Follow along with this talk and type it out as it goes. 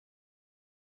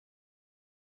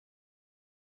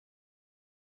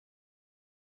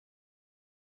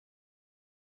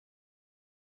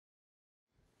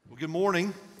Good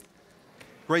morning.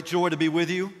 Great joy to be with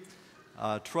you.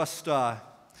 Trust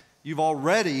you've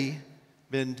already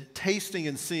been tasting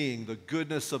and seeing the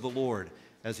goodness of the Lord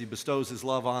as He bestows His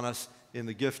love on us in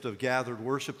the gift of gathered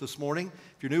worship this morning.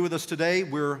 If you're new with us today,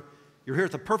 you're here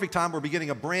at the perfect time. We're beginning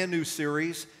a brand new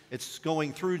series. It's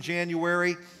going through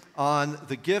January on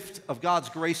the gift of God's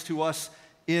grace to us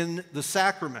in the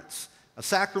sacraments.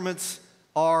 Sacraments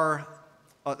are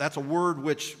that's a word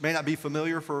which may not be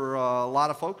familiar for a lot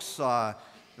of folks.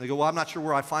 They go, well, I'm not sure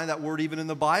where I find that word even in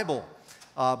the Bible.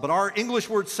 But our English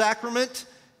word sacrament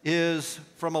is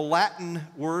from a Latin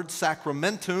word,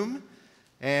 sacramentum,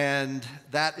 and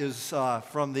that is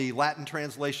from the Latin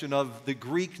translation of the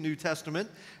Greek New Testament.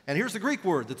 And here's the Greek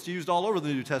word that's used all over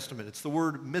the New Testament. It's the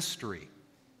word mystery.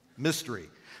 Mystery.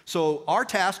 So our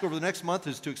task over the next month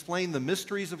is to explain the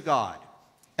mysteries of God.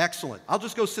 Excellent. I'll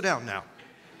just go sit down now.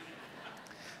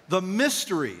 The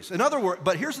mysteries. In other words,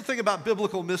 but here's the thing about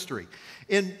biblical mystery.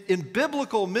 In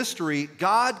biblical mystery,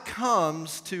 God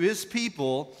comes to His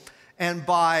people, and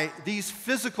by these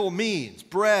physical means,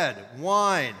 bread,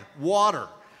 wine, water,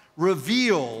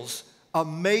 reveals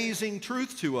amazing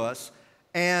truth to us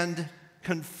and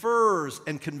confers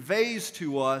and conveys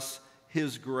to us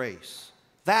His grace.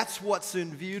 That's what's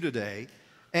in view today.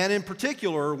 And in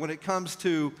particular, when it comes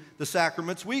to the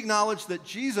sacraments, we acknowledge that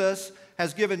Jesus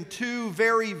has given two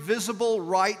very visible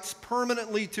rites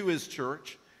permanently to His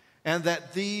church, and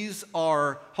that these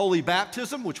are holy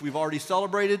baptism, which we've already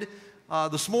celebrated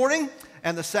this morning,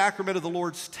 and the sacrament of the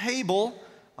Lord's table,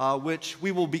 which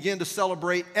we will begin to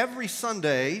celebrate every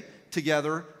Sunday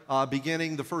together,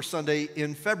 beginning the first Sunday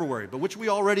in February, but which we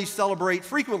already celebrate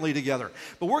frequently together.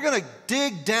 But we're going to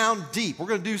dig down deep. We're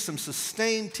going to do some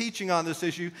sustained teaching on this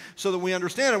issue so that we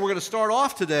understand it. We're going to start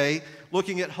off today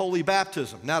looking at holy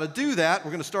baptism. Now, to do that,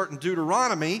 we're going to start in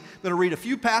Deuteronomy. I'm going to read a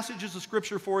few passages of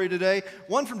Scripture for you today,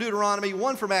 one from Deuteronomy,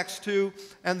 one from Acts 2,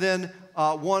 and then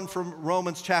one from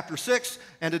Romans chapter 6.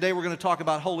 And today we're going to talk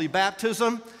about holy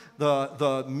baptism,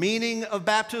 the meaning of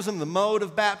baptism, the mode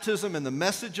of baptism, and the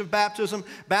message of baptism.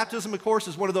 Baptism, of course,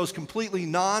 is one of those completely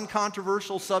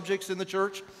non-controversial subjects in the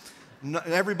church.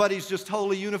 Everybody's just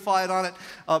totally unified on it.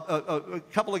 A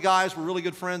couple of guys were really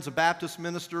good friends, a Baptist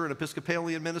minister and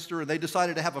Episcopalian minister, and they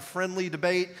decided to have a friendly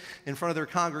debate in front of their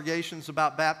congregations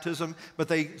about baptism, but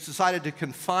they decided to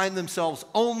confine themselves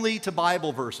only to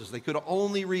Bible verses. They could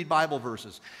only read Bible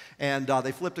verses. And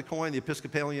they flipped a coin. The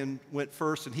Episcopalian went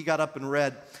first, and he got up and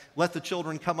read, "Let the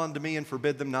children come unto me and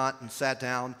forbid them not," and sat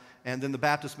down. And then the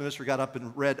Baptist minister got up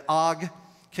and read, "Og,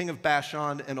 king of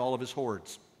Bashan, and all of his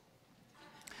hordes."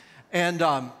 And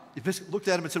the Episcopal looked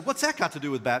at him and said, "What's that got to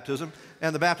do with baptism?"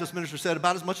 And the Baptist minister said,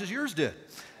 "About as much as yours did."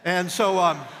 And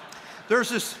so there's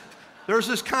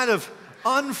this kind of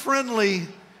unfriendly,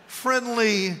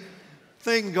 friendly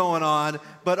thing going on,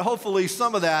 but hopefully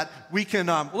some of that we can,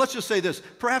 let's just say this,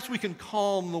 perhaps we can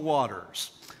calm the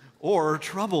waters or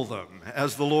trouble them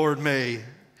as the Lord may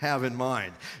have in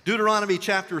mind. Deuteronomy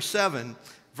chapter 7,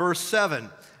 verse 7.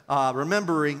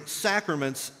 Remembering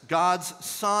sacraments, God's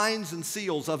signs and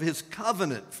seals of His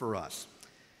covenant for us.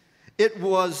 "It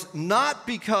was not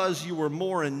because you were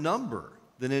more in number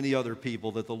than any other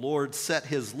people that the Lord set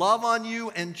His love on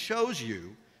you and chose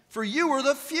you, for you were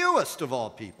the fewest of all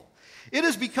people. It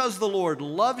is because the Lord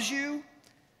loves you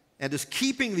and is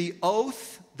keeping the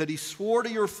oath that He swore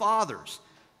to your fathers,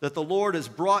 that the Lord has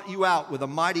brought you out with a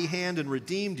mighty hand and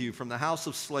redeemed you from the house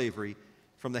of slavery,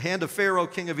 from the hand of Pharaoh,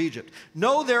 king of Egypt.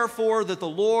 Know therefore that the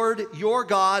Lord your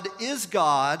God is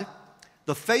God,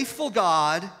 the faithful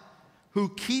God, who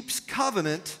keeps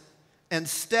covenant and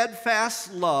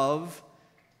steadfast love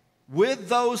with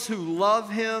those who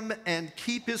love Him and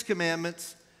keep His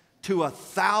commandments to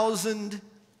 1,000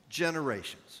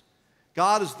 generations."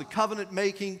 God is the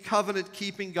covenant-making,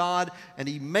 covenant-keeping God, and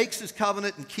He makes His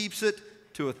covenant and keeps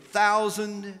it to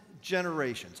 1,000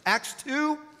 generations. Acts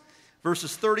 2,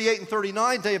 verses 38 and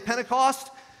 39, day of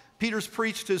Pentecost, Peter's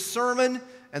preached his sermon,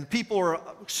 and people are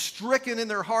stricken in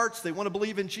their hearts. They want to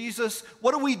believe in Jesus.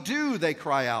 "What do we do?" they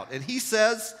cry out. And he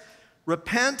says,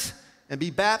 "Repent and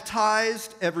be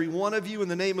baptized, every one of you, in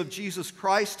the name of Jesus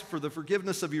Christ for the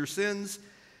forgiveness of your sins,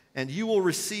 and you will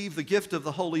receive the gift of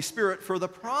the Holy Spirit. For the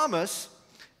promise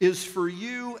is for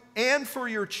you and for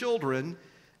your children,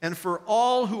 and for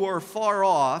all who are far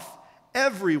off,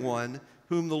 everyone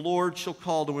whom the Lord shall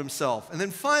call to Himself." And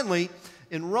then finally,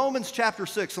 in Romans chapter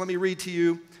 6, let me read to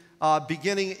you,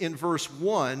 beginning in verse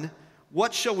 1,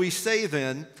 "What shall we say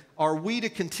then? Are we to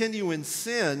continue in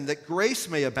sin that grace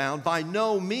may abound? By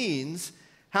no means.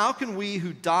 How can we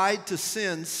who died to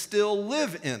sin still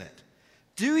live in it?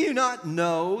 Do you not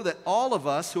know that all of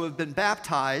us who have been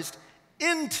baptized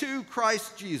into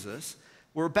Christ Jesus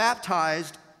were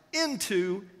baptized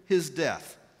into his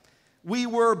death. We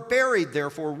were buried,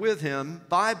 therefore, with him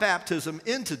by baptism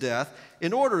into death,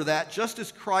 in order that, just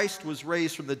as Christ was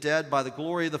raised from the dead by the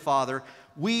glory of the Father,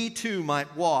 we too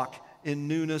might walk in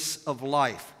newness of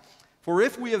life. For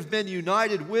if we have been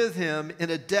united with him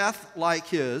in a death like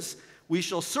his, we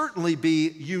shall certainly be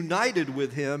united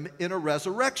with him in a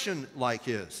resurrection like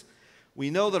his. We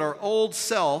know that our old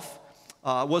self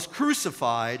was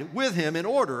crucified with him in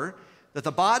order that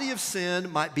the body of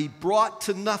sin might be brought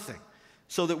to nothing,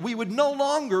 so that we would no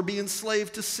longer be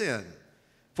enslaved to sin.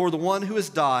 For the one who has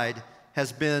died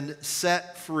has been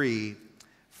set free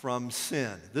from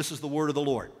sin. This is the word of the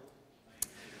Lord.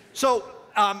 So,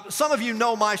 some of you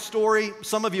know my story,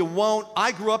 some of you won't.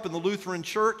 I grew up in the Lutheran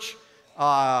church,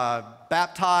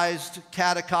 baptized,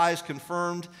 catechized,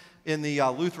 confirmed in the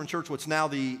Lutheran church, what's now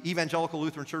the Evangelical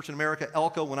Lutheran Church in America,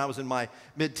 ELCA. When I was in my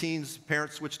mid-teens,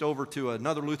 parents switched over to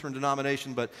another Lutheran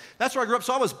denomination, but that's where I grew up.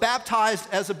 So I was baptized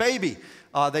as a baby.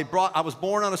 I was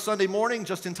born on a Sunday morning,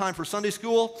 just in time for Sunday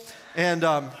school, and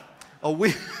a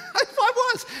week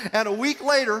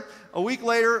later,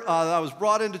 I was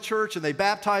brought into church, and they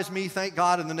baptized me, thank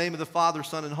God, in the name of the Father,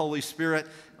 Son, and Holy Spirit,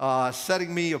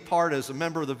 setting me apart as a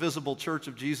member of the visible church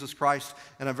of Jesus Christ,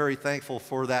 and I'm very thankful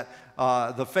for that.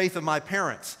 The faith of my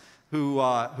parents, who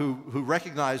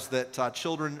recognize that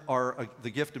children are the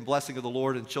gift and blessing of the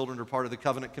Lord, and children are part of the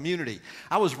covenant community.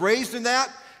 I was raised in that,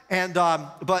 and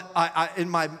but in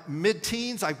my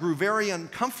mid-teens, I grew very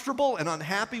uncomfortable and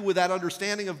unhappy with that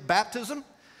understanding of baptism.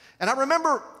 And I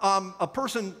remember a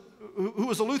person who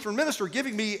was a Lutheran minister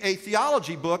giving me a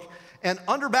theology book, and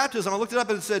under baptism, I looked it up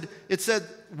and it said,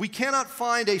 we cannot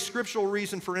find a scriptural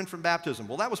reason for infant baptism.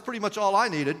 Well, that was pretty much all I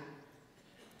needed.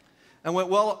 And went,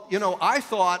 well, you know, I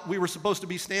thought we were supposed to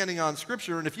be standing on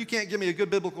Scripture, and if you can't give me a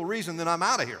good biblical reason, then I'm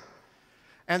out of here.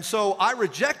 And so I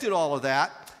rejected all of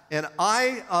that, and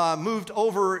I moved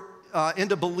over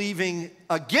into believing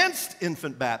against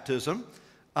infant baptism.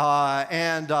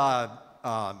 This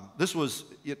was,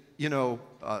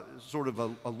 sort of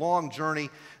a long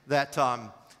journey that, I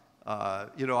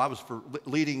was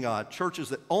leading churches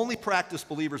that only practice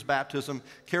believers' baptism,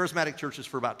 charismatic churches,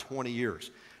 for about 20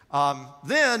 years.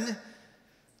 Then,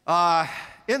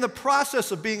 in the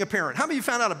process of being a parent, how many of you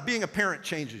found out that being a parent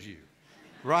changes you,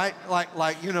 right?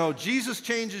 Jesus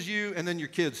changes you, and then your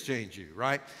kids change you,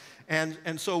 right?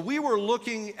 And so we were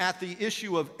looking at the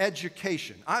issue of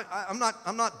education. I'm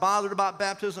not bothered about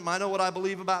baptism. I know what I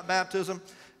believe about baptism,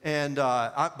 but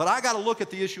I got to look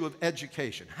at the issue of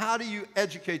education. How do you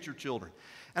educate your children?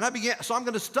 And so I'm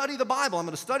going to study the Bible. I'm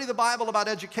going to study the Bible about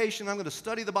education. I'm going to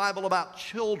study the Bible about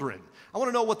children. I want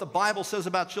to know what the Bible says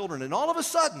about children. And all of a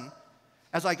sudden,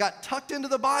 as I got tucked into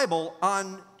the Bible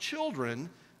on children,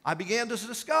 I began to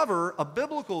discover a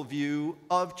biblical view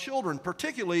of children,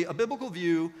 particularly a biblical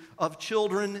view of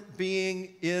children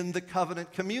being in the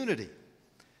covenant community.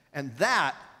 And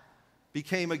that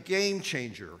became a game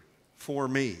changer for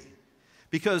me.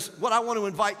 Because what I want to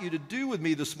invite you to do with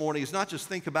me this morning is not just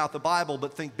think about the Bible,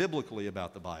 but think biblically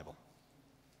about the Bible.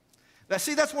 Now,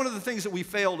 see, that's one of the things that we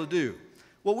fail to do.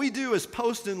 What we do as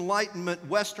post-Enlightenment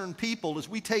Western people is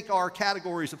we take our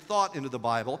categories of thought into the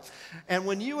Bible, and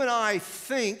when you and I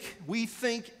think, we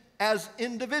think as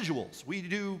individuals. We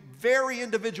do very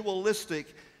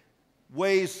individualistic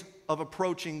ways of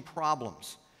approaching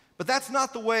problems. But that's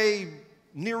not the way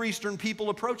Near Eastern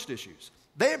people approached issues.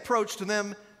 They approached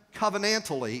them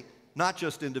covenantally, not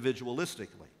just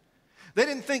individualistically. They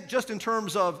didn't think just in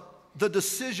terms of the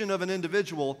decision of an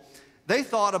individual. They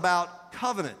thought about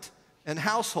covenant and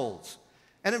households.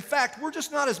 And in fact, we're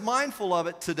just not as mindful of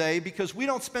it today because we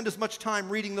don't spend as much time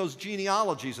reading those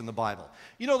genealogies in the Bible.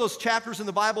 You know those chapters in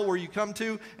the Bible where you come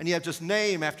to and you have just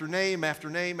name after name after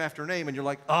name after name, and you're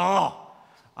like, oh,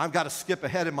 I've got to skip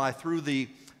ahead through the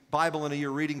Bible in a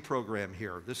year reading program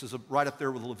here. This is right up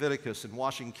there with Leviticus and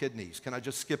washing kidneys. Can I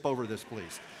just skip over this,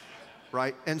 please?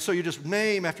 Right? And so you just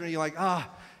name after name, you're like,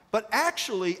 But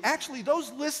actually, those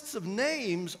lists of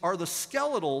names are the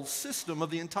skeletal system of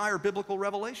the entire biblical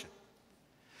revelation.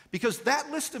 Because that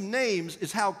list of names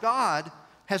is how God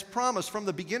has promised from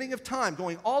the beginning of time,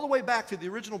 going all the way back to the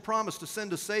original promise to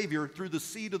send a Savior through the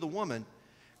seed of the woman.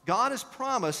 God has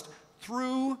promised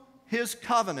through His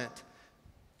covenant,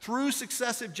 through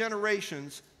successive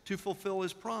generations, to fulfill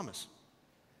His promise.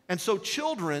 And so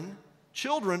children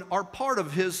are part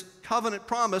of His covenant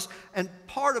promise and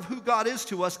part of who God is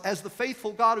to us as the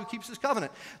faithful God who keeps His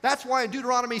covenant. That's why in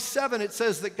Deuteronomy 7 it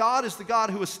says that God is the God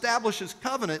who establishes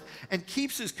covenant and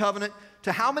keeps His covenant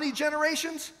to how many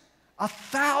generations?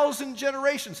 1,000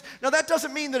 generations. Now, that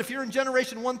doesn't mean that if you're in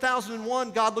generation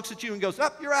 1001, God looks at you and goes,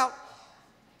 "Up, you're out."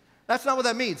 That's not what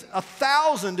that means.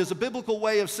 1,000 is a biblical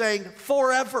way of saying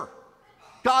forever.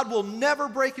 God will never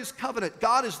break his covenant.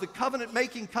 God is the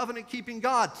covenant-making, covenant-keeping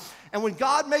God. And when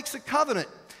God makes a covenant,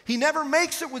 he never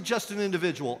makes it with just an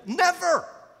individual. Never.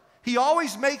 He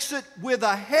always makes it with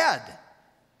a head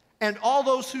and all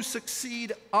those who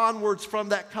succeed onwards from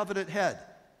that covenant head.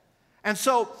 And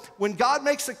so when God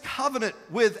makes a covenant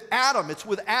with Adam, it's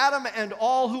with Adam and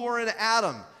all who are in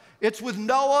Adam. It's with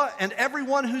Noah and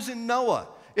everyone who's in Noah.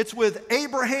 It's with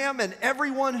Abraham and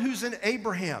everyone who's in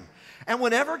Abraham. And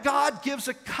whenever God gives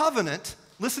a covenant,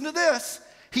 listen to this,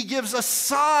 he gives a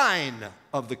sign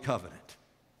of the covenant.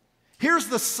 Here's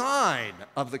the sign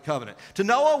of the covenant. To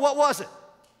Noah, what was it?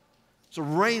 It's a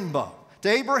rainbow. To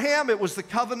Abraham, it was the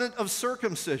covenant of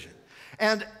circumcision.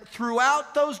 And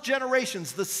throughout those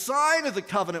generations, the sign of the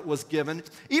covenant was given.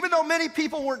 Even though many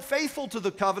people weren't faithful to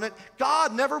the covenant,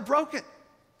 God never broke it.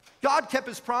 God kept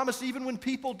his promise even when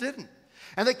people didn't.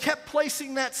 And they kept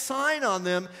placing that sign on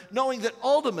them, knowing that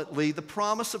ultimately the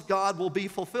promise of God will be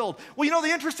fulfilled. Well, you know, the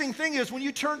interesting thing is when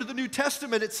you turn to the New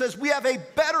Testament, it says we have a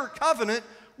better covenant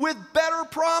with better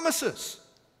promises.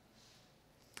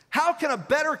 How can a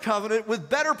better covenant with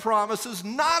better promises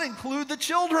not include the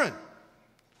children?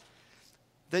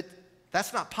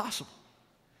 That's not possible.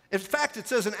 In fact, it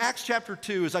says in Acts chapter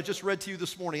 2, as I just read to you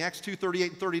this morning, Acts 2,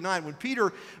 38 and 39, when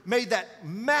Peter made that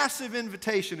massive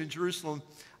invitation in Jerusalem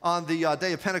on the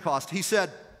day of Pentecost, he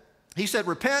said,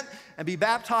 "Repent and be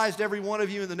baptized, every one of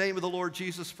you, in the name of the Lord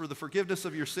Jesus for the forgiveness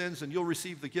of your sins, and you'll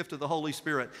receive the gift of the Holy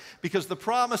Spirit. Because the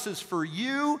promise is for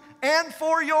you and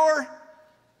for your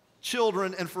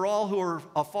children and for all who are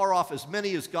afar off, as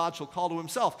many as God shall call to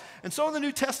himself." And so in the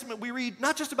New Testament, we read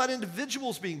not just about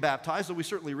individuals being baptized, though we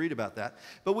certainly read about that,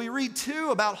 but we read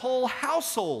too about whole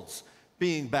households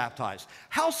being baptized.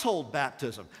 Household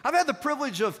baptism. I've had the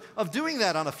privilege of doing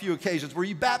that on a few occasions where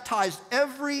you baptize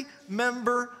every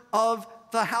member of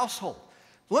the household.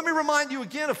 Let me remind you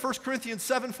again of 1 Corinthians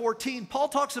 7:14. Paul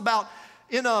talks about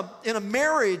in a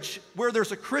marriage where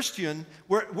there's a Christian,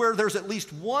 where there's at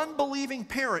least one believing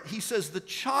parent, he says the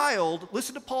child,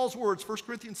 listen to Paul's words, 1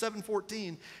 Corinthians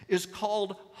 7:14, is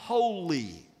called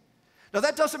holy. Now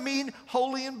that doesn't mean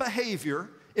holy in behavior.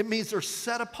 It means they're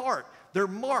set apart. They're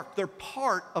marked. They're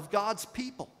part of God's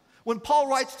people. When Paul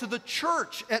writes to the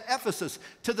church at Ephesus,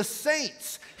 to the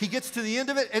saints, he gets to the end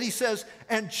of it and he says,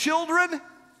 "And children,"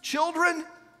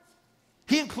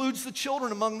 he includes the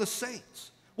children among the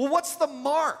saints. Well, what's the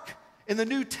mark in the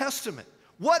New Testament?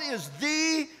 What is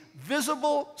the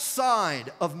visible sign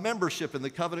of membership in the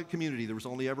covenant community? There was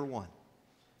only ever one: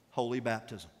 holy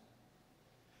baptism.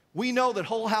 We know that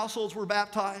whole households were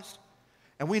baptized,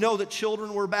 and we know that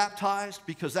children were baptized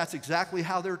because that's exactly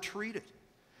how they're treated.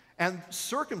 And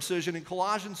circumcision in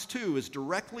Colossians 2 is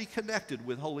directly connected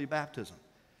with holy baptism.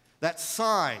 That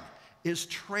sign is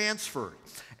transferred,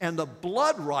 and the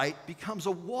blood rite becomes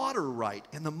a water rite.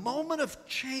 And the moment of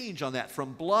change on that,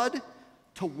 from blood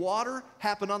to water,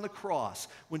 happened on the cross.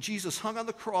 When Jesus hung on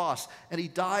the cross and he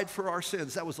died for our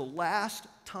sins, that was the last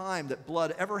time that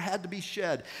blood ever had to be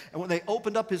shed. And when they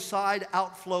opened up his side,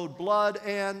 out flowed blood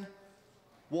and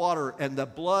water, and the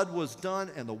blood was done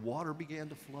and the water began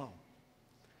to flow.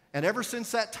 And ever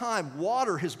since that time,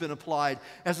 water has been applied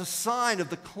as a sign of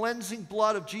the cleansing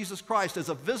blood of Jesus Christ, as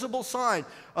a visible sign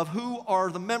of who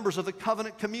are the members of the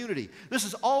covenant community. This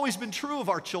has always been true of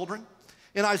our children.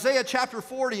 In Isaiah chapter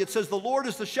 40, it says, "The Lord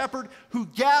is the shepherd who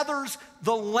gathers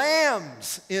the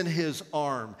lambs in his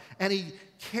arm, and he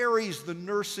carries the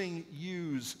nursing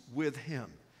ewes with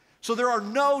him." So there are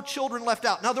no children left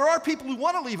out. Now, there are people who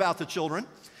want to leave out the children.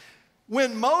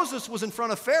 When Moses was in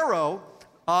front of Pharaoh,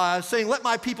 saying, "Let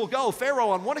my people go,"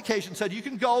 Pharaoh on one occasion said, "You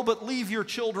can go, but leave your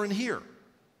children here."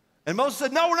 And Moses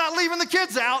said, "No, we're not leaving the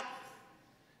kids out."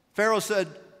 Pharaoh said,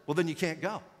 "Well, then you can't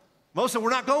go." Moses said, "We're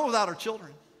not going without our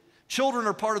children." Children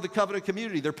are part of the covenant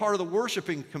community. They're part of the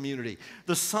worshiping community.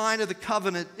 The sign of the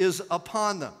covenant is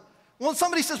upon them. Well,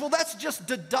 somebody says, "Well, that's just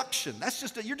deduction.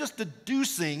 You're just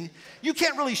deducing. You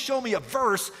can't really show me a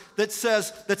verse that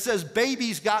says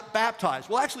babies got baptized."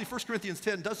 Well, actually, 1 Corinthians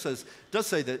 10 does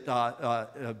say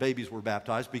that babies were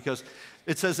baptized, because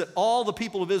it says that all the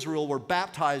people of Israel were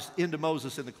baptized into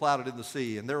Moses in the cloud and in the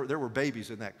sea, and there were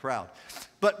babies in that crowd.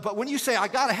 But when you say, "I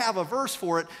got to have a verse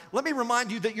for it," let me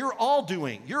remind you that you're all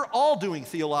doing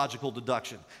theological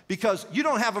deduction, because you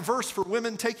don't have a verse for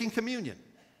women taking communion.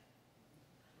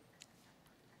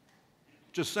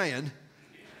 Just saying.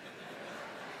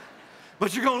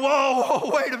 But you're going,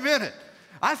 whoa, wait a minute.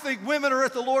 I think women are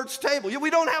at the Lord's table. Yeah, we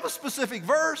don't have a specific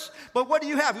verse, but what do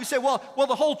you have? We say, well,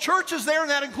 the whole church is there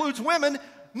and that includes women.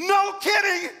 No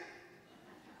kidding.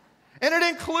 And it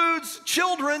includes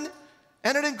children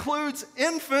and it includes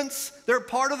infants. They're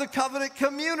part of the covenant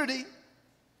community.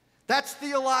 That's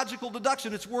theological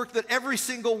deduction. It's work that every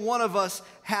single one of us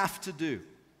have to do.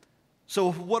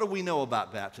 So what do we know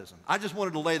about baptism? I just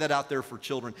wanted to lay that out there for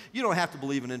children. You don't have to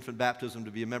believe in infant baptism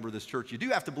to be a member of this church. You do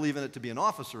have to believe in it to be an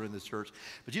officer in this church,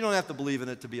 but you don't have to believe in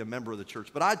it to be a member of the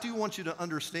church. But I do want you to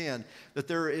understand that,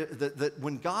 that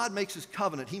when God makes his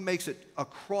covenant, he makes it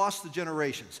across the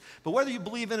generations. But whether you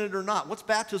believe in it or not, what's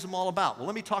baptism all about? Well,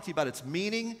 let me talk to you about its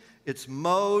meaning, its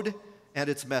mode, and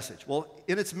its message. Well,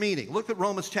 in its meaning, look at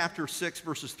Romans chapter 6,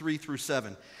 verses 3 through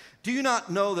 7. Do you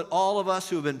not know that all of us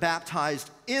who have been baptized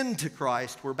into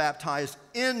Christ were baptized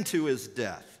into his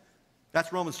death?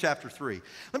 That's Romans chapter 3.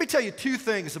 Let me tell you two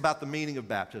things about the meaning of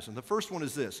baptism. The first one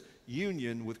is this: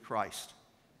 union with Christ.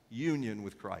 Union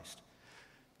with Christ.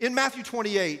 In Matthew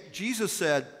 28, Jesus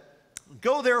said,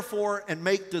 "Go therefore and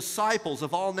make disciples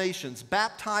of all nations,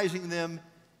 baptizing them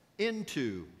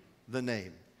into the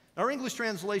name." Our English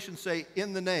translations say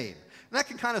in the name. And that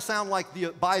can kind of sound like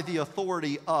by the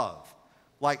authority of.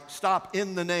 Like stop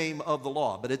in the name of the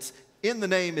law. But it's in the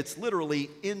name, it's literally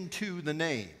into the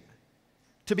name.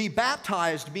 To be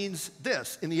baptized means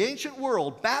this. In the ancient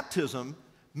world, baptism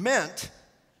meant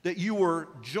that you were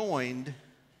joined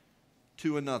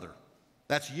to another.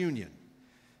 That's union.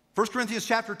 1 Corinthians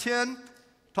chapter 10,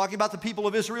 talking about the people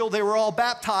of Israel, they were all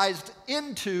baptized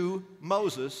into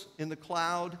Moses in the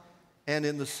cloud and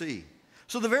in the sea.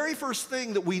 So the very first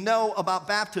thing that we know about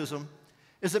baptism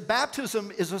is that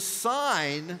baptism is a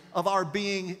sign of our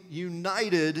being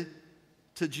united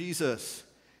to Jesus.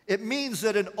 It means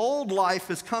that an old life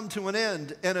has come to an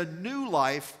end and a new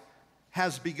life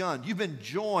has begun. You've been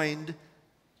joined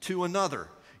to another.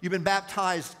 You've been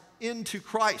baptized into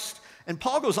Christ. And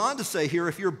Paul goes on to say here,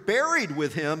 if you're buried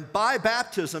with him by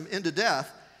baptism into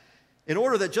death, in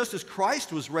order that just as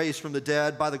Christ was raised from the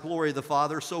dead by the glory of the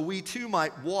Father, so we too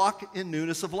might walk in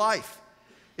newness of life.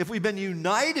 If we've been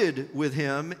united with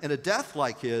him in a death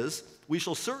like his, we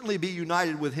shall certainly be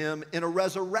united with him in a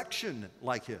resurrection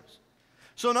like his.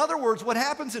 So in other words, what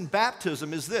happens in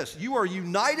baptism is this. You are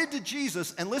united to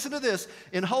Jesus, and listen to this,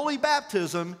 in holy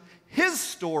baptism, his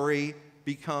story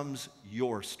becomes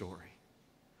your story.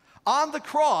 On the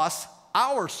cross,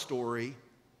 our story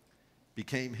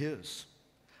became his.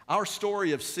 Our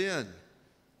story of sin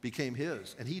became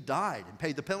his, and he died and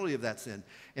paid the penalty of that sin.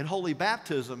 In holy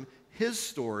baptism, his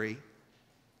story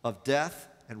of death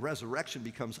and resurrection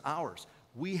becomes ours.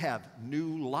 We have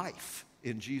new life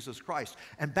in Jesus Christ.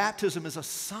 And baptism is a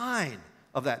sign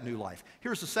of that new life.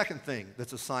 Here's the second thing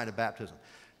that's a sign of baptism: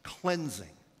 cleansing.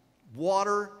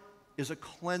 Water is a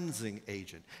cleansing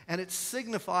agent, and it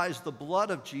signifies the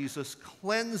blood of Jesus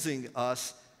cleansing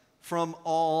us from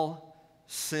all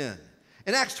sin.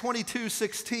 In Acts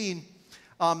 22:16,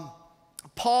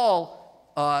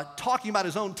 Paul, talking about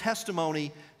his own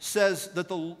testimony, says that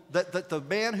the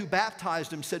man who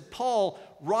baptized him said, "Paul,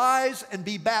 rise and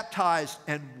be baptized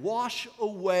and wash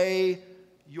away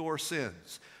your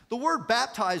sins." The word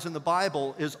baptize in the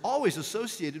Bible is always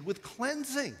associated with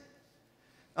cleansing.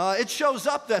 It shows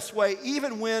up this way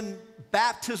even when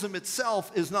baptism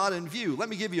itself is not in view. Let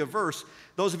me give you a verse.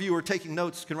 Those of you who are taking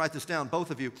notes can write this down, both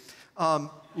of you.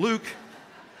 Luke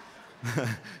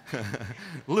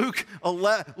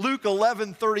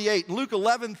 11:38. In Luke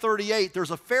 11:38, there's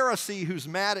a Pharisee who's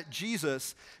mad at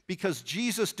Jesus because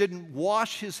Jesus didn't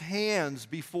wash his hands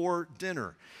before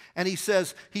dinner. And he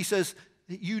says,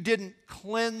 you didn't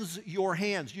cleanse your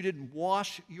hands. You didn't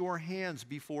wash your hands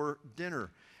before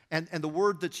dinner. And the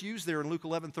word that's used there in Luke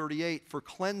 11:38 for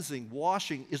cleansing,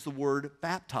 washing, is the word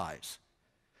baptize.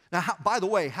 Now, by the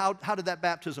way, how did that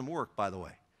baptism work, by the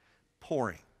way?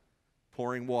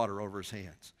 Pouring water over his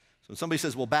hands. So when somebody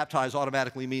says, well, baptize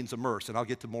automatically means immerse, and I'll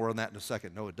get to more on that in a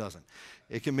second. No, it doesn't.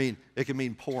 It can mean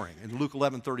pouring. In Luke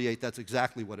 11:38, that's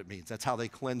exactly what it means. That's how they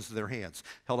cleansed their hands.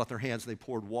 Held out their hands, and they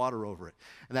poured water over it.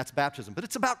 And that's baptism. But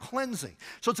it's about cleansing.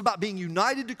 So it's about being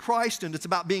united to Christ, and it's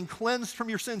about being cleansed from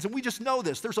your sins. And we just know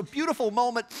this. There's a beautiful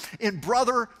moment in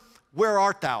Brother, Where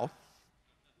Art Thou?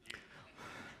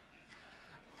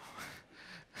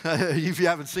 If you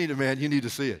haven't seen it, man, you need to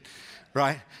see it.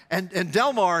 Right? And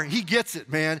Delmar, he gets it,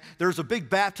 man. There's a big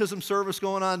baptism service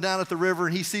going on down at the river,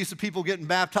 and he sees the people getting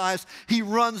baptized. He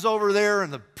runs over there,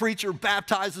 and the preacher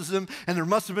baptizes them, and there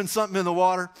must have been something in the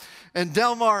water. And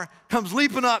Delmar comes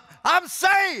leaping up. I'm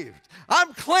saved.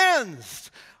 I'm cleansed.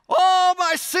 All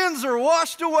my sins are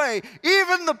washed away.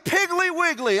 Even the Piggly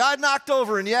Wiggly I knocked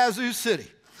over in Yazoo City.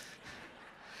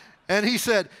 And he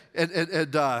said,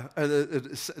 said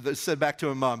back to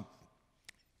him,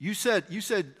 you said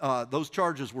those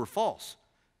charges were false.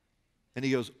 And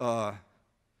he goes,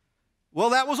 well,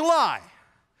 that was a lie.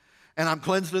 And I'm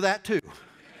cleansed of that too.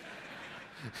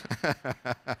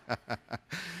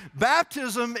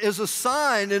 Baptism is a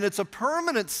sign, and it's a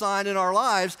permanent sign in our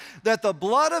lives, that the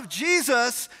blood of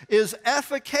Jesus is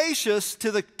efficacious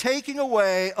to the taking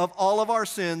away of all of our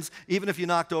sins, even if you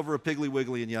knocked over a Piggly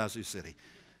Wiggly in Yazoo City.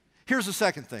 Here's the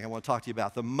second thing I want to talk to you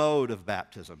about, the mode of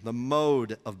baptism. The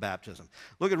mode of baptism.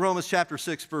 Look at Romans chapter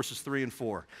 6, verses 3 and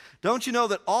 4. Don't you know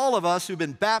that all of us who've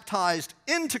been baptized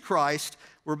into Christ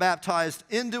were baptized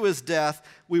into his death?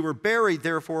 We were buried,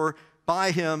 therefore,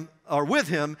 by him, or with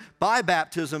him, by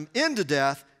baptism into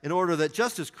death, in order that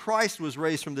just as Christ was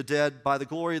raised from the dead by the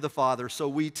glory of the Father, so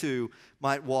we too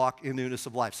might walk in newness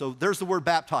of life. So there's the word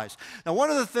baptized. Now, one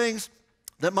of the things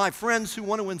that my friends who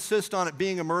want to insist on it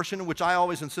being immersion, which I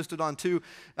always insisted on too,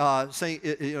 saying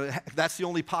that's the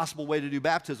only possible way to do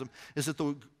baptism, is that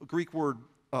the Greek verb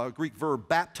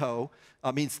bapto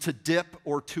means to dip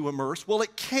or to immerse. Well,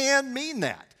 it can mean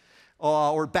that.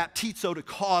 Or baptizo, to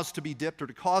cause to be dipped or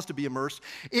to cause to be immersed.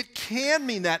 It can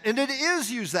mean that, and it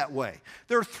is used that way.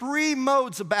 There are three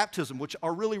modes of baptism which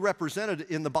are really represented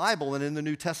in the Bible and in the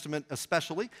New Testament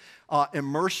especially.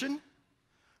 Immersion,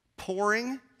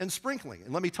 pouring, and sprinkling.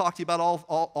 And let me talk to you about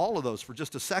all of those for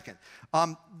just a second.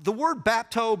 The word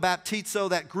bapto,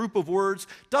 baptizo, that group of words,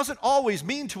 doesn't always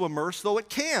mean to immerse, though it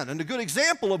can. And a good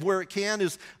example of where it can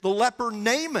is the leper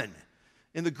Naaman.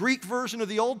 In the Greek version of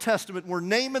the Old Testament, where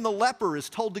Naaman the leper is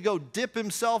told to go dip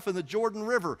himself in the Jordan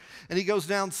River, and he goes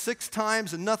down 6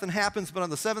 times and nothing happens, but on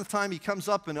the 7th time he comes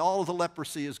up and all of the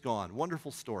leprosy is gone.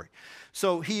 Wonderful story.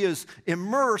 So he is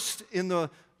immersed in the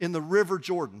River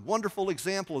Jordan. Wonderful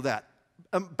example of that.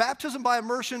 Baptism by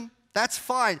immersion, that's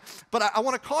fine, but I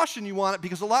want to caution you on it,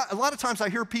 because a lot of times I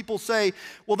hear people say,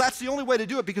 well, that's the only way to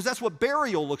do it because that's what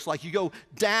burial looks like. You go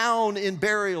down in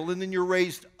burial and then you're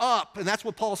raised up, and that's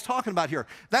what Paul's talking about here.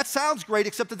 That sounds great,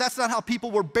 except that that's not how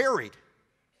people were buried.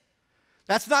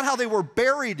 That's not how they were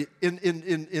buried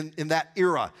in that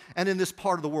era and in this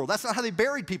part of the world. That's not how they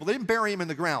buried people. They didn't bury them in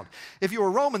the ground. If you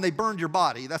were Roman, they burned your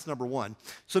body. That's number one.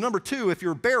 So number two, if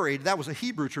you're buried, that was a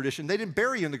Hebrew tradition. They didn't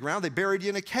bury you in the ground. They buried you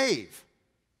in a cave.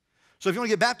 So if you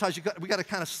want to get baptized, we got to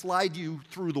kind of slide you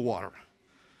through the water,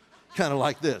 kind of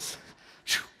like this,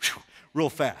 real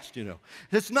fast,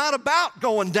 It's not about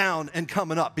going down and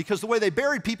coming up, because the way they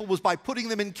buried people was by putting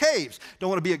them in caves.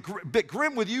 Don't want to be a bit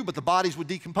grim with you, but the bodies would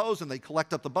decompose and they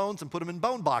collect up the bones and put them in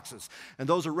bone boxes. And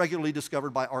those are regularly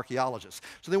discovered by archaeologists.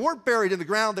 So they weren't buried in the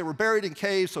ground, they were buried in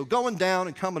caves. So going down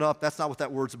and coming up, that's not what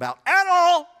that word's about at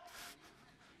all.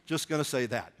 Just going to say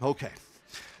that. Okay.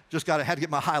 Had to get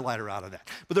my highlighter out of that.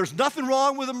 But there's nothing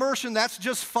wrong with immersion. That's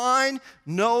just fine.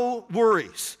 No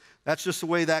worries. That's just the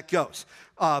way that goes.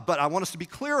 But I want us to be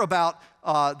clear about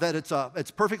that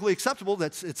it's perfectly acceptable.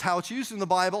 It's how it's used in the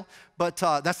Bible. But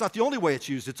that's not the only way it's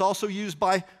used. It's also used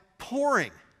by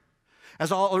pouring.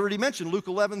 As I already mentioned, Luke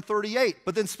 11:38.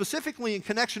 But then specifically in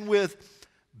connection with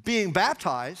being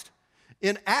baptized,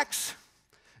 in Acts,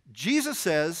 Jesus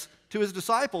says to his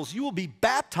disciples, you will be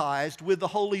baptized with the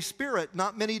Holy Spirit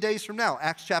not many days from now,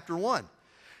 Acts chapter 1.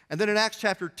 And then in Acts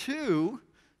chapter 2,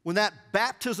 when that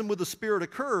baptism with the Spirit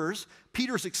occurs,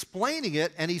 Peter's explaining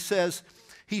it, and he says,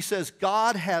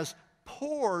 God has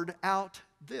poured out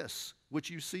this, which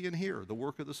you see and hear, the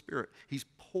work of the Spirit. He's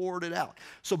poured it out.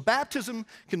 So baptism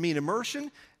can mean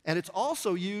immersion, and it's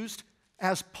also used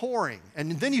as pouring.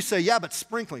 And then you say, yeah, but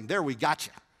sprinkling, there we got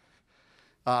you.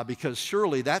 Because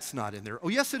surely that's not in there. Oh,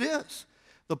 yes, it is.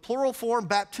 The plural form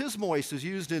baptismois is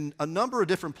used in a number of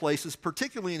different places,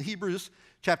 particularly in Hebrews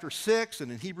chapter 6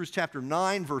 and in Hebrews chapter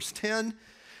 9, verse 10,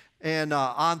 and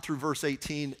on through verse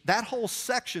 18. That whole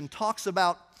section talks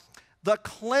about the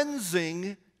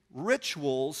cleansing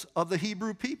rituals of the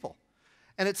Hebrew people.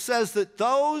 And it says that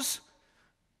those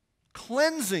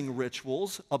cleansing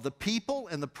rituals of the people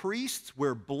and the priests,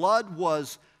 where blood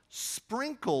was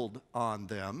sprinkled on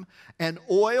them, and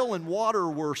oil and water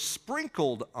were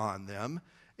sprinkled on them,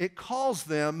 it calls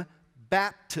them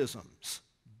baptisms.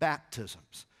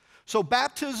 Baptisms. So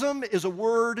baptism is a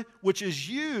word which is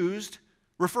used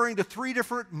referring to 3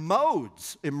 different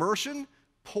modes: immersion,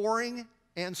 pouring,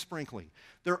 and sprinkling.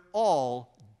 They're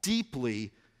all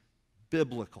deeply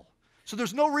biblical. So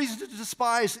there's no reason to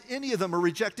despise any of them or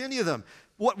reject any of them.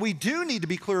 What we do need to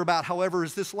be clear about, however,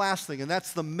 is this last thing, and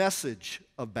that's the message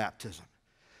of baptism.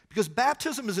 Because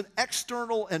baptism is an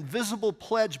external and visible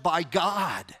pledge by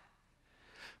God.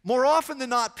 More often than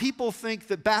not, people think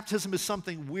that baptism is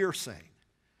something we're saying.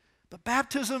 But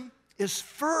baptism is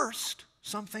first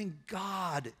something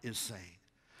God is saying.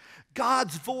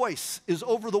 God's voice is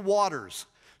over the waters,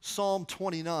 Psalm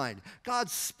 29. God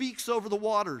speaks over the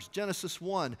waters, Genesis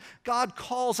 1. God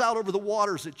calls out over the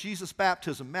waters at Jesus'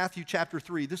 baptism, Matthew chapter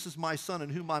 3. This is my Son in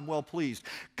whom I'm well pleased.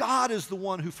 God is the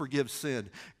one who forgives sin.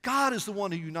 God is the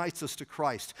one who unites us to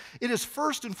Christ. It is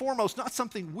first and foremost not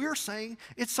something we're saying,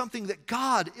 it's something that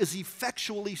God is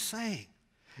effectually saying.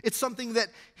 It's something that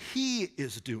He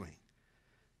is doing.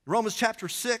 Romans chapter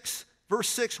 6, verse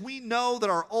 6, we know that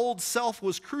our old self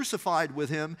was crucified with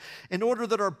Him in order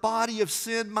that our body of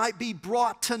sin might be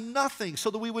brought to nothing, so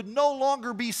that we would no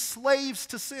longer be slaves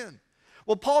to sin.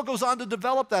 Well, Paul goes on to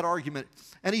develop that argument,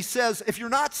 and he says, if you're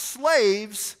not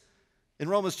slaves, in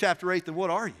Romans chapter 8, then what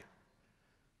are you?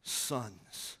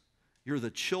 Sons. You're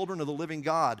the children of the living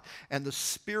God, and the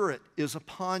Spirit is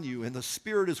upon you, and the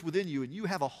Spirit is within you, and you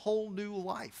have a whole new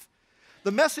life.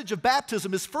 The message of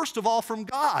baptism is first of all from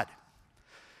God.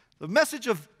 The message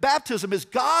of baptism is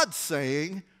God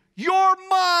saying, you're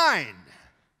mine.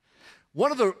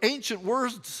 One of the ancient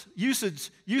words,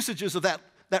 usages of that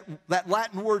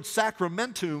Latin word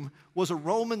sacramentum was a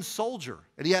Roman soldier,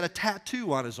 and he had a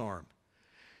tattoo on his arm.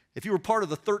 If you were part of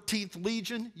the 13th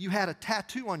Legion, you had a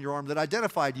tattoo on your arm that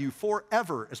identified you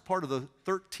forever as part of the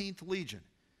 13th Legion.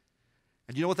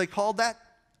 And you know what they called that?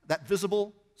 That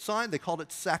visible sign? They called it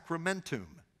sacramentum,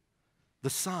 the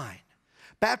sign.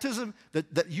 Baptism,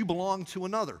 that you belong to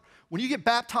another. When you get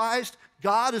baptized,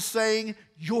 God is saying,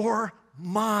 you're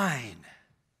mine.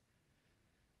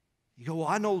 You go, well,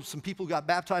 I know some people who got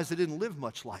baptized that didn't live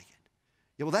much like it.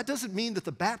 Yeah, well, that doesn't mean that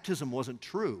the baptism wasn't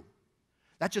true.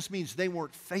 That just means they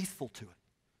weren't faithful to it.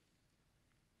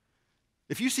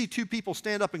 If you see two people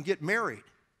stand up and get married,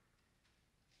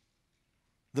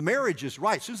 the marriage is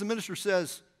right. As soon as the minister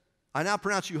says, I now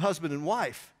pronounce you husband and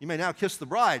wife, you may now kiss the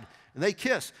bride, and they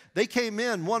kiss. They came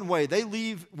in one way, they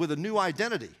leave with a new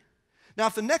identity. Now,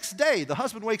 if the next day the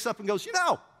husband wakes up and goes, you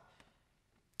know,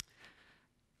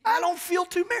 I don't feel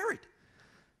too married.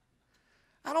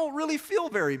 I don't really feel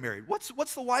very married.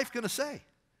 What's the wife going to say?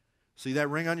 See that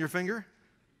ring on your finger?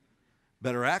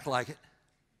 Better act like it.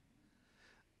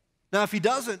 Now, if he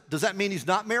doesn't, does that mean he's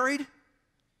not married?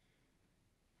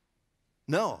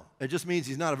 No, it just means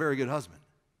he's not a very good husband.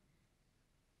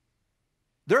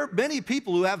 There are many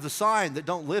people who have the sign that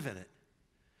don't live in it.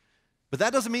 But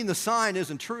that doesn't mean the sign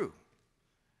isn't true.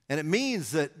 And it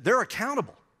means that they're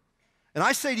accountable. And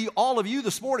I say to you, all of you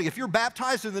this morning, if you're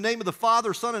baptized in the name of the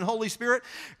Father, Son, and Holy Spirit,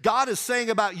 God is saying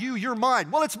about you, you're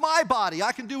mine. Well, it's my body.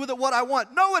 I can do with it what I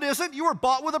want. No, it isn't. You were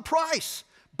bought with a price.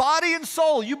 Body and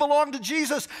soul, you belong to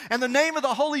Jesus, and the name of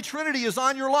the Holy Trinity is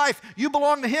on your life. You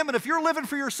belong to Him, and if you're living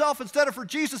for yourself instead of for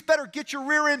Jesus, better get your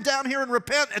rear end down here and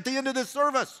repent at the end of this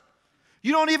service.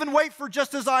 You don't even wait for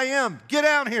just as I am. Get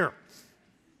down here.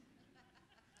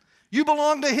 You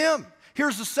belong to Him.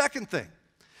 Here's the second thing.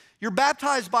 You're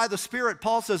baptized by the Spirit,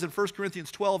 Paul says in 1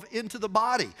 Corinthians 12, into the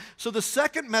body. So the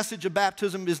second message of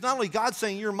baptism is not only God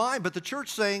saying you're mine, but the church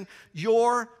saying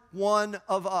you're one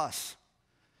of us.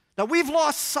 Now we've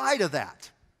lost sight of that.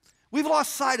 We've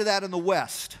lost sight of that in the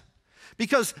West.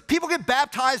 Because people get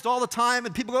baptized all the time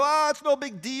and people go, oh, it's no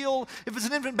big deal. If it's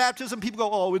an infant baptism, people go,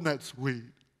 oh, isn't that sweet?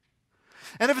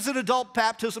 And if it's an adult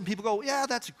baptism, people go, yeah,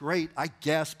 that's great, I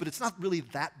guess, but it's not really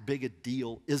that big a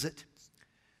deal, is it?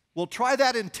 Well, try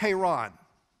that in Tehran.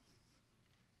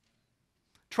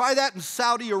 Try that in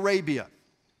Saudi Arabia.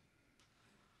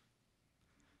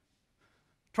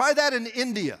 Try that in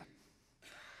India.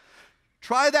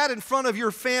 Try that in front of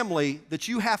your family that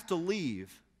you have to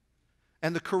leave,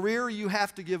 and the career you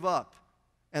have to give up,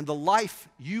 and the life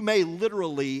you may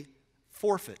literally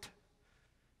forfeit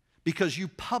because you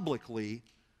publicly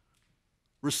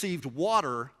received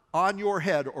water on your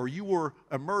head, or you were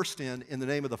immersed in the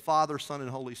name of the Father, Son, and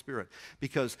Holy Spirit.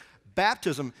 Because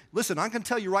baptism, listen, I can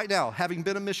tell you right now, having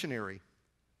been a missionary,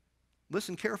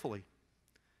 listen carefully.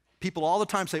 People all the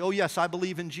time say, oh yes, I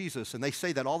believe in Jesus, and they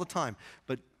say that all the time,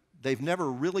 but they've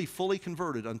never really fully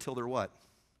converted until they're what?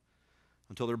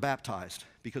 Until they're baptized.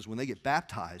 Because when they get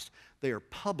baptized, they're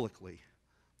publicly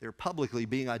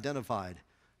being identified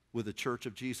with the church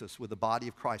of Jesus, with the body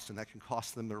of Christ, and that can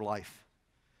cost them their life.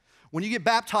 When you get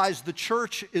baptized, the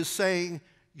church is saying,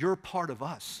 you're part of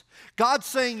us. God's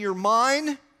saying, you're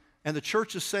mine, and the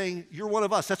church is saying, you're one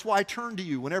of us. That's why I turn to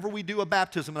you whenever we do a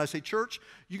baptism, and I say, church,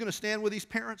 you're going to stand with these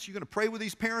parents? You're going to pray with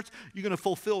these parents? You're going to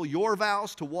fulfill your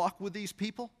vows to walk with these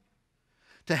people?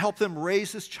 To help them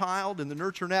raise this child in the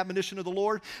nurture and admonition of the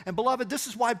Lord? And beloved, this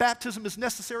is why baptism is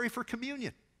necessary for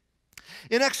communion.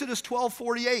 In Exodus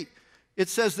 12:48, it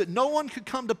says that no one could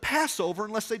come to Passover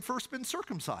unless they'd first been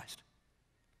circumcised.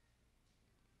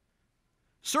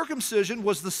 Circumcision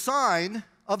was the sign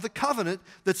of the covenant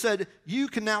that said, you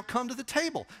can now come to the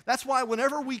table. That's why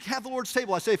whenever we have the Lord's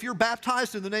table, I say, if you're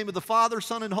baptized in the name of the Father,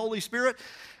 Son, and Holy Spirit,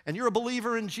 and you're a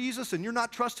believer in Jesus, and you're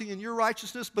not trusting in your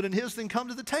righteousness, but in His, then come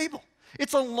to the table.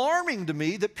 It's alarming to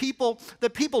me that people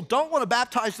don't want to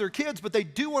baptize their kids, but they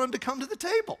do want them to come to the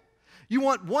table. You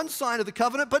want one sign of the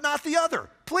covenant, but not the other.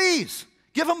 Please,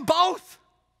 give them both.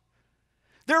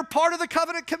 They're part of the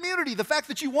covenant community. The fact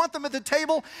that you want them at the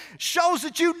table shows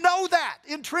that you know that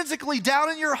intrinsically down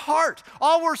in your heart.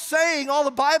 All we're saying, all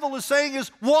the Bible is saying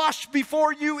is wash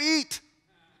before you eat.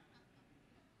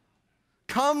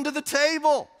 Come to the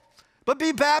table, but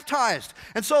be baptized.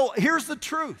 And so here's the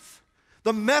truth.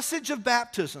 The message of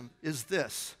baptism is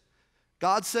this.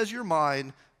 God says you're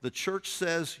mine. The church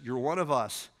says you're one of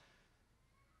us.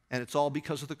 And it's all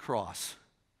because of the cross.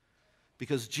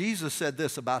 Because Jesus said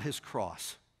this about His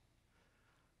cross.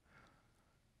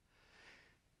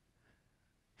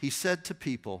 He said to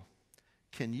people,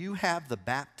 can you have the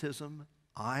baptism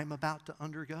I'm about to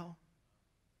undergo?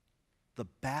 The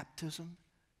baptism?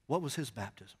 What was His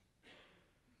baptism?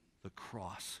 The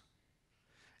cross.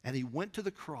 And He went to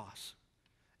the cross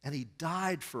and He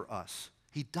died for us.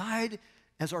 He died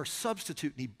as our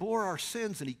substitute, and He bore our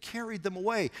sins and He carried them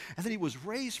away. And then He was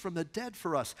raised from the dead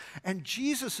for us. And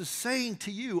Jesus is saying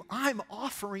to you, I'm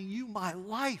offering you my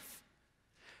life.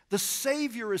 The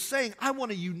Savior is saying, I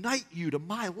want to unite you to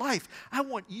my life. I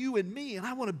want you in me, and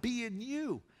I want to be in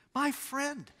you. My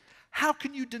friend, how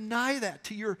can you deny that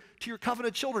to your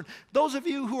covenant children? Those of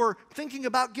you who are thinking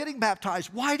about getting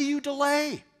baptized, why do you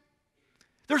delay?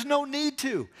 There's no need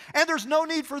to. And there's no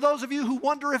need for those of you who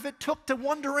wonder if it took to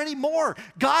wonder anymore.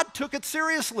 God took it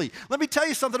seriously. Let me tell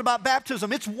you something about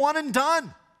baptism. It's one and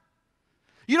done.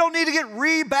 You don't need to get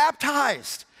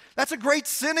re-baptized. That's a great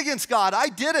sin against God. I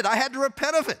did it. I had to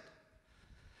repent of it.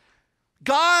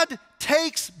 God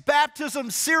takes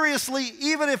baptism seriously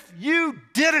even if you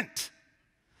didn't.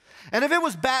 And if it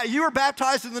was you were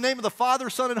baptized in the name of the Father,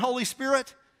 Son, and Holy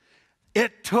Spirit,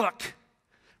 it took.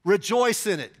 Rejoice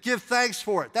in it. Give thanks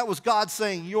for it. That was God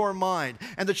saying, you're mine.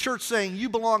 And the church saying, you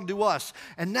belong to us.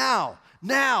 And now,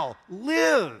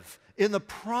 live in the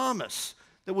promise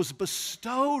that was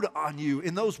bestowed on you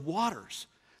in those waters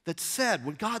that said,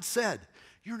 when God said,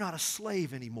 you're not a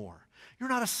slave anymore. You're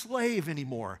not a slave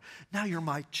anymore. Now you're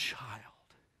my child.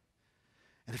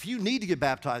 And if you need to get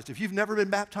baptized, if you've never been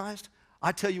baptized,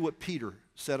 I tell you what Peter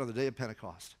said on the day of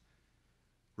Pentecost.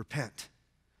 Repent,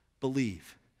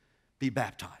 believe, be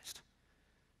baptized.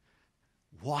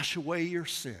 Wash away your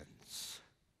sins.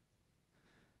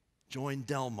 Join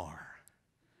Delmar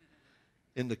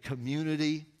in the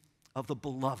community of the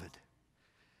beloved.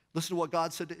 Listen to what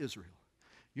God said to Israel.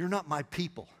 You're not my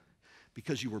people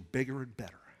because you were bigger and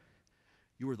better.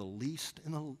 You were the least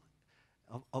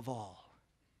of all.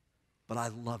 But I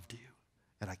loved you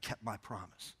and I kept my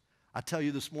promise. I tell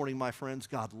you this morning, my friends,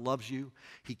 God loves you.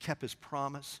 He kept His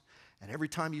promise. And every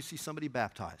time you see somebody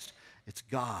baptized, it's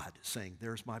God saying,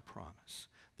 there's my promise.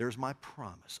 There's my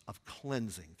promise of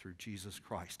cleansing through Jesus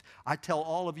Christ. I tell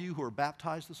all of you who are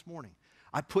baptized this morning,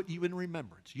 I put you in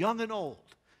remembrance, young and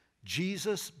old,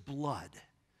 Jesus' blood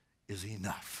is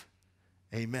enough.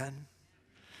 Amen?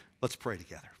 Let's pray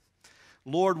together.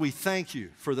 Lord, we thank you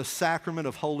for the sacrament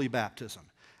of holy baptism.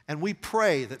 And we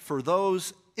pray that for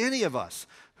those, any of us,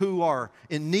 who are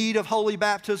in need of holy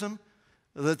baptism,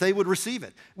 that they would receive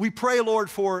it. We pray, Lord,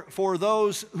 for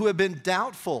those who have been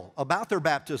doubtful about their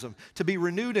baptism to be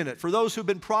renewed in it. For those who have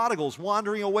been prodigals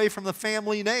wandering away from the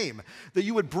family name, that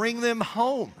you would bring them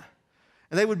home.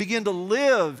 And they would begin to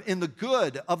live in the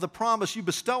good of the promise you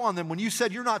bestow on them when you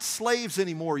said you're not slaves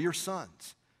anymore, you're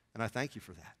sons. And I thank you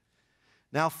for that.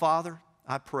 Now, Father,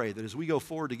 I pray that as we go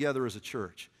forward together as a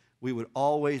church, we would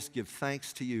always give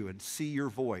thanks to you and see your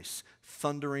voice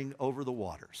thundering over the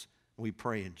waters. We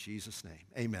pray in Jesus' name.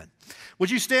 Amen.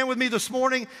 Would you stand with me this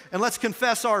morning and let's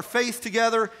confess our faith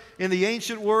together in the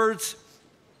ancient words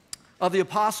of the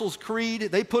Apostles' Creed.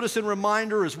 They put us in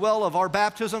reminder as well of our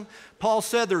baptism. Paul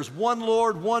said there's one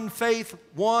Lord, one faith,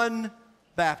 one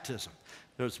baptism.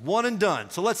 There's one and done.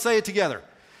 So let's say it together.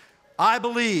 I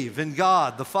believe in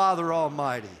God, the Father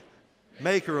Almighty,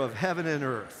 maker of heaven and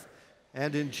earth,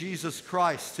 and in Jesus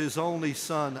Christ, His only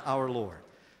Son, our Lord,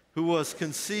 who was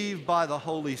conceived by the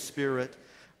Holy Spirit,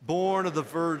 born of the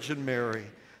Virgin Mary,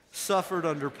 suffered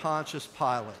under Pontius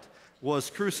Pilate, was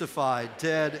crucified,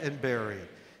 dead, and buried.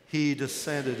 He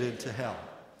descended into hell.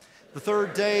 The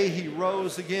third day He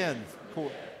rose again.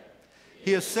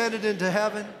 He ascended into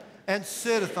heaven and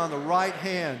sitteth on the right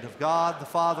hand of God the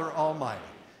Father Almighty.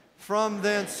 From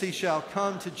thence He shall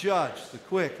come to judge the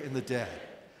quick and the dead.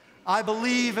 I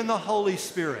believe in the Holy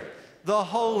Spirit, the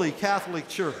Holy Catholic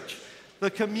Church,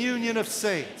 the communion of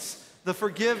saints, the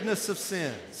forgiveness of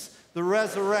sins, the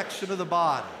resurrection of the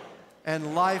body,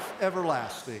 and life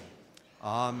everlasting.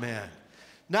 Amen.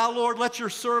 Now, Lord, let your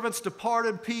servants depart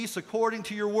in peace according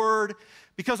to your word,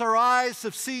 because our eyes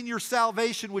have seen your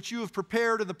salvation, which you have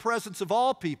prepared in the presence of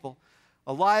all people,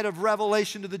 a light of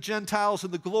revelation to the Gentiles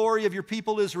and the glory of your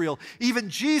people Israel, even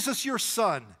Jesus your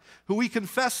Son, who we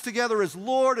confess together as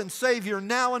Lord and Savior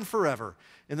now and forever.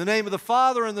 In the name of the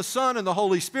Father, and the Son, and the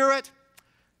Holy Spirit,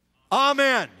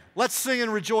 amen. Let's sing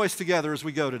and rejoice together as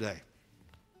we go today.